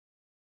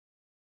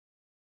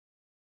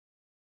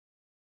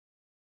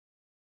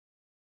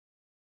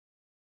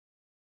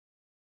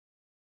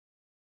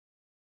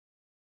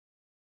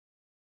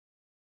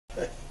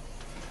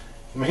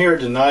I'm here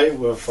tonight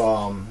with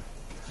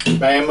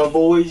BAMA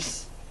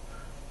Boys.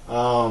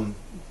 How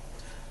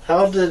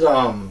did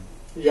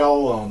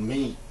y'all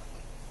meet?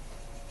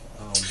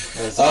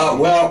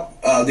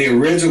 The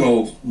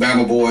original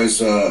BAMA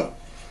Boys,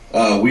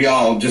 we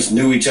all just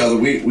knew each other.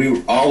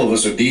 We all of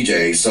us are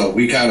DJs, so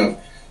we kind of,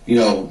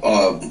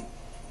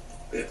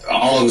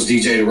 all of us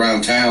DJed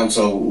around town.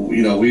 So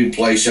we'd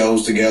play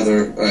shows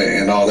together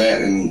and all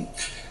that, and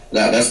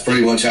that's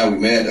pretty much how we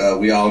met.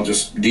 We all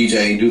just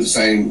DJ, do the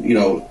same,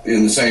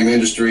 in the same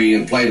industry,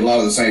 and played a lot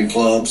of the same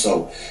clubs.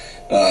 So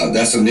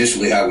that's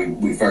initially how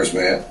we first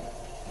met.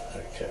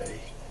 Okay.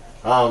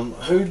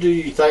 Who do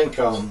you think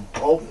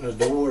opened the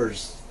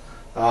doors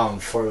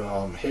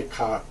for hip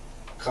hop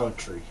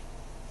country?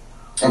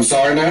 I'm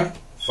sorry now?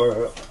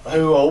 For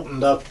who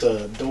opened up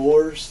the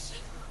doors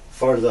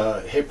for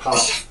the hip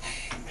hop?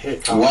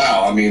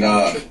 Wow. I mean,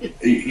 I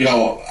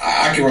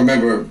can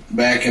remember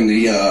back in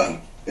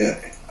the,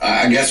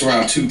 I guess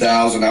around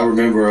 2000, I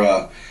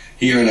remember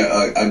hearing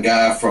a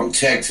guy from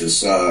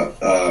Texas.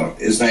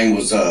 His name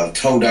was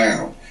Toe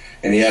Down,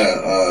 and he had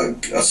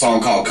a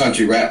song called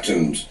Country Rap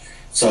Tunes.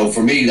 So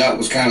for me, that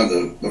was kind of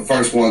the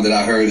first one that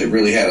I heard that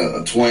really had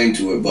a twang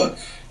to it. But,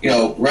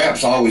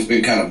 rap's always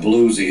been kind of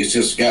bluesy. It's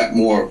just got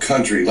more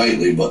country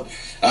lately. But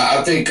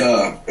I think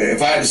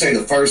if I had to say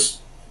the first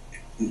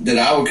that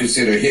I would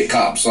consider hip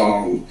hop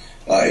song,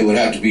 it would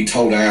have to be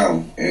Toe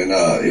Down, and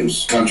it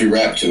was Country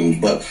Rap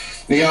Tunes. But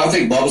I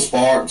think Bubba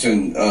Sparks,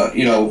 and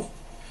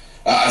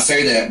I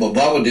say that, but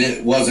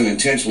Bubba wasn't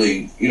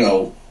intentionally,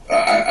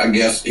 I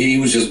guess he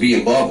was just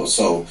being Bubba.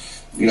 So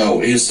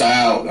his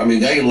style, I mean,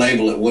 they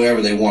label it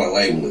whatever they want to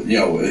label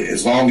it.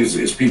 As long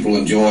as people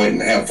enjoy it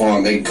and have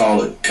fun, they can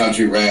call it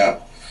country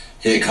rap,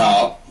 hip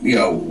hop,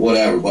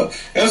 whatever. But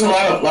there's a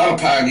lot of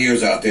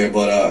pioneers out there.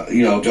 But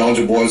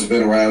Georgia Boys have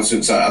been around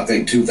since I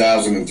think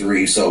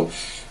 2003. So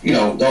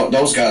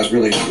those guys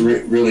really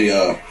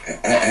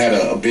had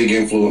a big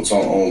influence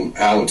on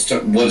how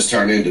what it's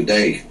turned into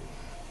today.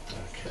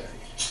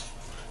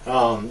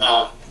 Okay.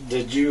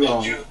 Did you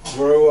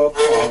grow up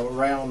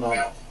around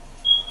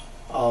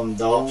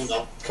the old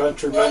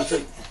country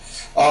music?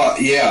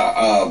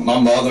 My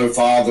mother,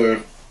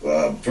 father,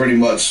 pretty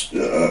much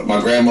my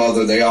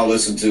grandmother, they all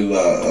listened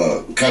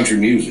to country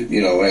music,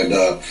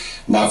 and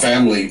my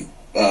family,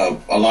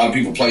 a lot of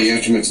people play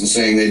instruments and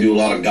sing. They do a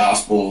lot of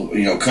gospel,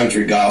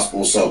 country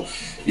gospel. So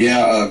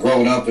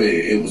growing up,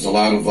 it was a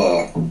lot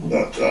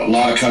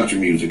of country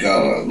music,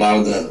 a lot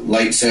of the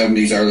late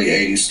 70s, early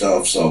 80s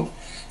stuff. So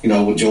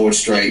with George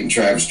Strait and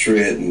Travis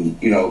Tritt, and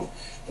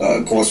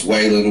of course,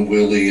 Waylon and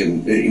Willie,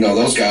 and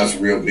those guys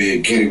were real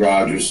big. Kenny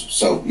Rogers.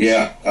 So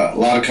a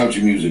lot of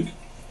country music.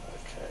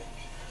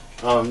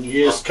 Okay.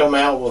 You just come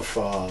out with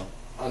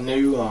a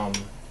new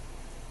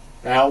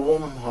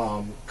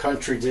album,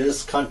 Country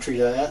This, Country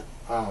That.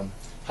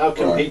 How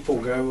can people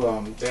go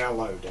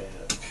download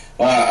that?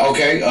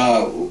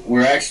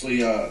 We're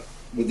actually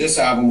with this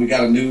album, we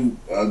got a new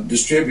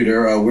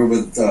distributor. We're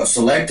with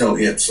Selecto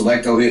Hits.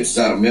 Selecto Hits is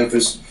out of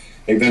Memphis.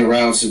 They've been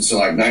around since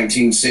like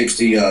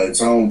 1960.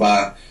 It's owned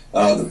by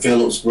the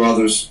Phillips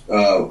brothers.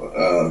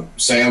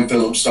 Sam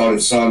Phillips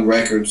started Sun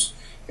Records,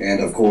 and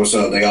of course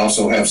they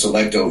also have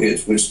Selecto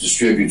Hits, which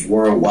distributes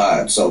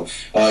worldwide. So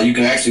you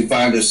can actually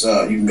find us.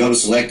 You can go to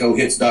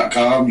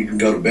selectohits.com. You can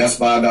go to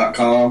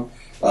bestbuy.com.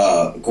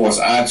 Of course,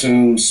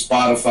 iTunes,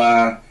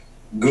 Spotify,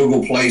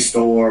 Google Play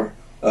Store.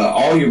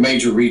 All your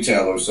major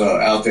retailers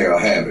out there will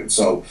have it.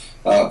 So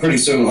pretty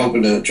soon,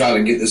 hoping to try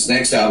to get this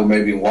next album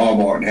maybe in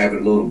Walmart and have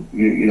it a little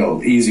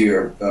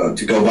easier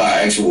to go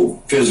buy actual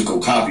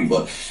physical copy.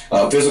 But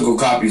physical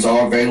copies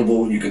are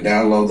available. You can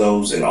download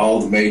those at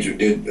all the major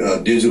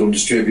digital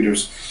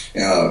distributors.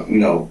 Whether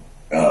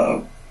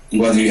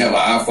you have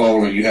an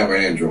iPhone or you have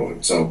an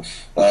Android. So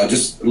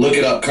just look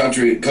it up.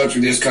 Country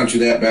This, Country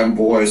That, BAMA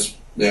Boys.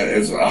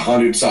 There's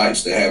 100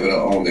 sites that have it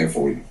on there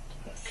for you.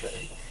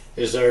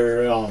 Is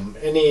there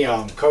any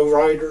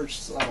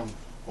co-writers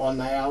on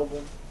the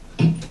album?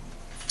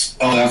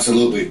 Oh,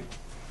 absolutely.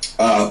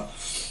 Our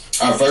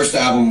first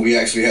album, we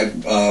actually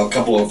had a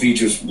couple of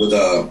features with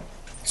a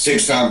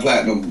 6-time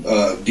platinum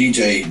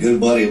DJ, good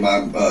buddy of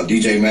mine,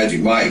 DJ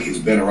Magic Mike. He's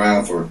been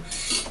around for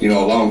a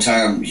long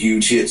time,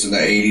 huge hits in the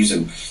 80s,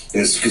 and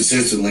has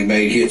consistently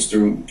made hits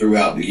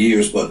throughout the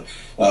years. But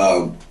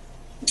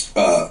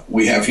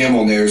we have him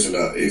on there as an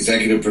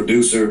executive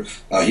producer.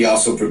 He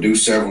also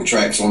produced several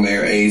tracks on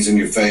there. A's in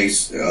Your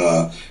Face.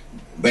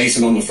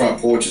 Basing on the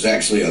Front Porch is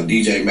actually a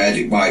DJ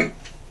Magic Mike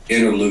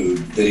interlude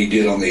that he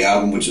did on the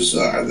album, which is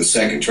the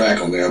second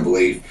track on there, I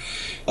believe.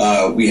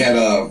 We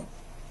had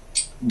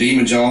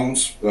Demon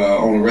Jones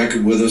on a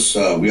record with us.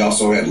 We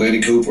also had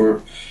Lenny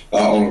Cooper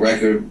on a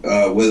record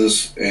with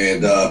us,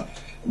 and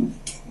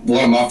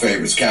one of my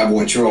favorites,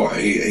 Cowboy Troy.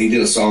 He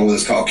did a song with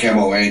us called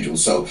Camo Angel.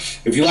 So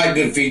if you like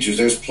good features,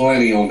 there's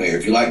plenty on there.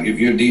 If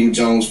you're a Demon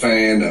Jones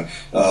fan,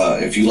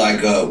 if you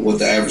like what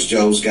the Average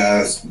Joe's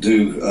guys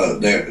do,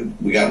 there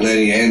we got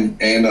Lenny and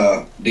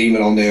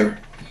Demon on there,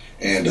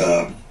 and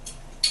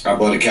our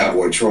buddy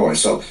Cowboy Troy.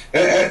 So,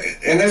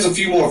 and there's a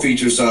few more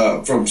features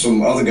from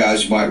some other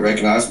guys you might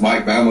recognize.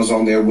 Mike Bama's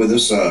on there with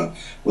us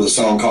with a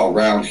song called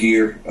Round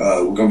Here.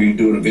 We're going to be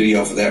doing a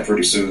video for that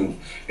pretty soon.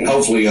 And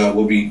hopefully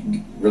we'll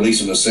be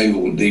releasing a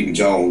single with Deacon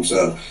Jones.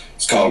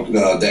 It's called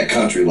That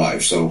Country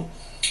Life. So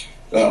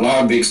a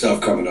lot of big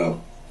stuff coming up.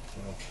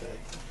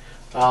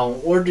 Okay.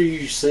 Where do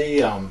you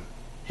see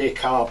hip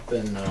hop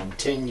in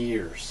 10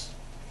 years?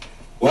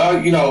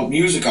 Well, you know,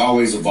 music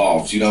always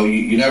evolves. You know,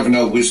 you never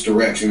know which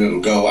direction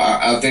it'll go.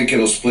 I think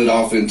it'll split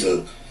off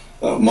into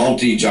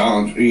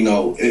multi-genre. You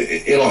know,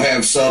 it'll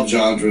have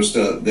sub-genres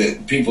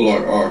that people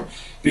are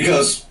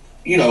because,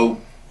 you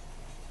know,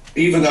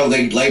 even though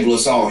they label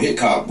us all hip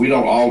hop, we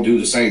don't all do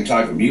the same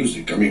type of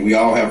music. I mean, we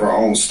all have our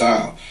own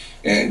style.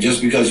 And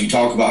just because you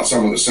talk about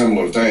some of the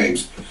similar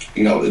things,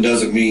 you know, it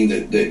doesn't mean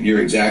that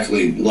you're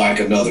exactly like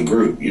another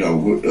group. You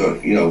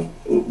know,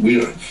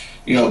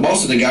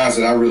 most of the guys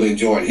that I really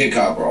enjoy in hip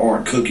hop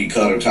aren't cookie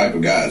cutter type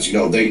of guys. You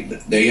know,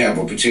 they have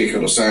a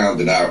particular sound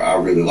that I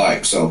really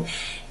like. So,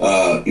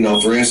 you know,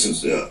 for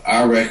instance,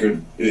 our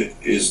record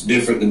is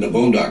different than the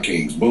Boondock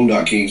Kings.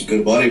 Boondock Kings,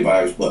 good buddy of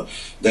ours, but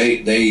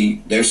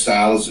their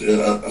style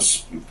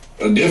is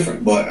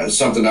different, but it's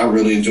something I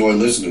really enjoy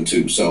listening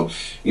to. So,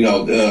 you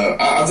know,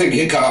 I think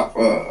hip hop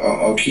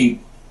will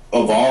keep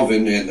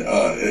evolving, and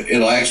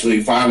it'll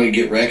actually finally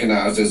get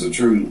recognized as a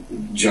true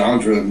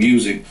genre of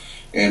music.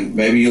 And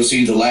maybe you'll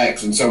see the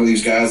Lax and some of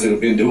these guys that have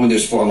been doing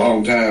this for a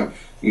long time,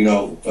 you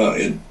know,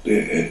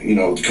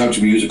 the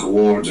Country Music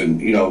Awards, and,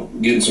 you know,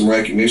 getting some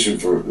recognition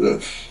for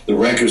the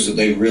records that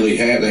they really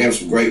have. They have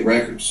some great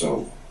records.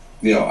 So,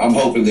 you know, I'm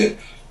hoping that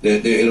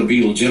it'll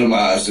be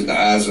legitimized in the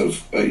eyes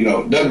of, you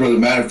know, it doesn't really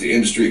matter if the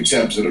industry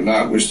accepts it or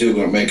not. We're still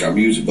going to make our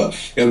music. But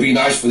it'll be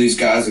nice for these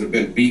guys that have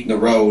been beating the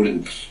road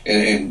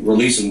and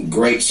releasing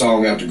great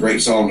song after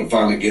great song to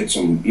finally get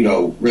some, you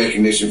know,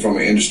 recognition from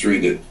an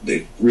industry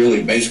that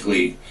really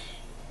basically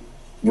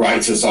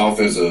writes us off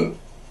as a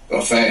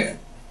fad.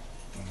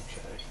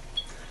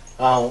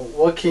 Okay.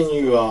 What can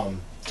you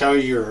tell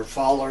your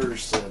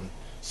followers and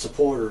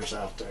supporters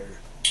out there?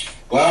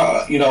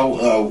 Well, you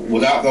know,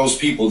 without those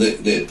people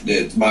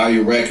that buy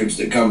your records,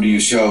 that come to your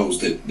shows,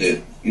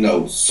 that you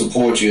know,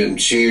 support you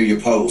and share your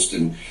post,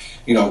 and,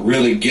 you know,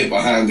 really get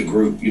behind the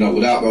group. You know,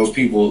 without those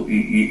people,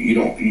 you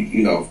don't,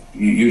 you know,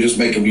 you're just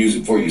making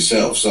music for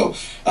yourself. So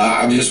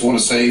I just want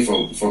to say,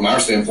 from our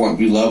standpoint,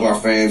 we love our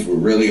fans. We're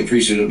really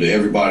appreciative to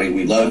everybody.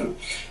 We love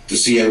to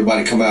see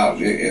everybody come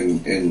out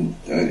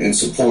and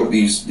support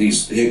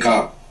these hip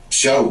hop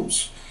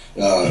shows.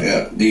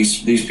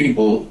 These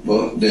people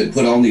that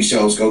put on these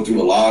shows go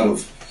through a lot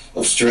of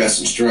stress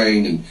and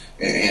strain,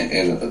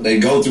 and they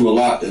go through a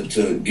lot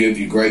to give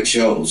you great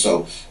shows.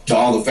 So to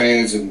all the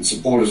fans and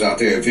supporters out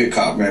there of hip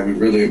hop, man, we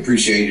really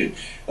appreciate it.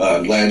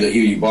 Glad to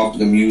hear you bumping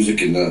the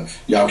music, and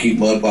y'all keep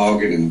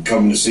mudbogging and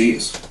coming to see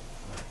us.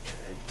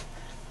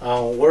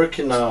 Okay. Where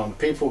can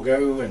people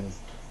go and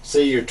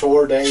see your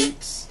tour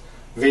dates,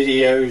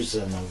 videos,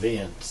 and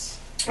events?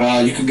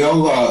 You can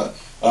go.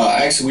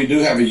 Actually, we do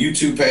have a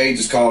YouTube page.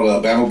 It's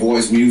called BAMA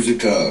Boys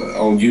Music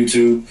on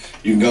YouTube.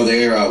 You can go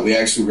there. We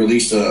actually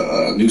released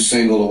a new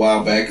single a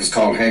while back. It's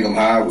called Hang 'Em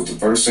High. It was the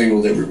first single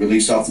that we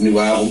released off the new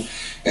album.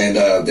 And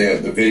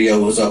the video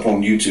was up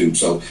on YouTube.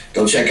 So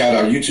go check out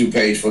our YouTube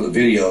page for the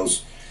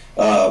videos.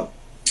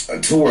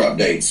 Tour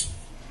updates.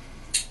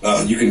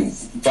 You can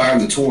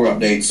find the tour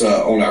updates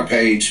on our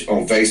page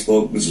on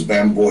Facebook. This is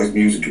BAMA Boys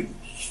Music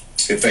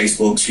at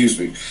Facebook, excuse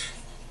me.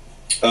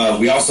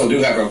 We also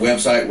do have our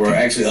website. We're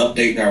actually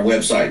updating our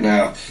website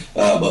now,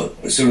 but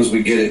as soon as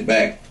we get it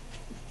back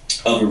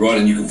up and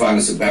running, you can find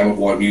us at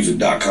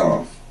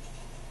BAMABoyMusic.com.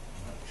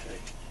 Okay.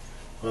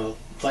 Well,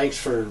 thanks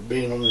for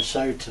being on the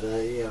show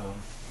today.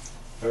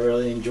 I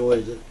really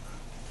enjoyed it.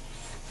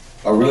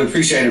 I really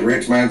appreciate it,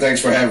 Rich, man.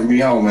 Thanks for having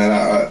me on, man.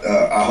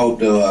 I hope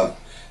to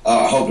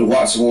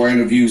watch some more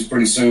interviews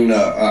pretty soon.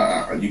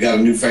 You got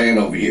a new fan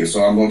over here,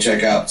 so I'm going to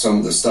check out some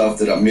of the stuff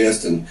that I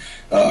missed, and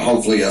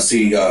hopefully I'll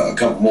see a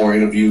couple more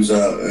interviews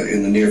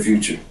in the near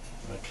future.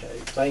 Okay,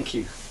 thank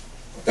you.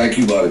 Thank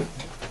you, buddy.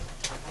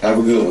 Have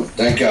a good one.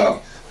 Thank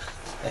y'all.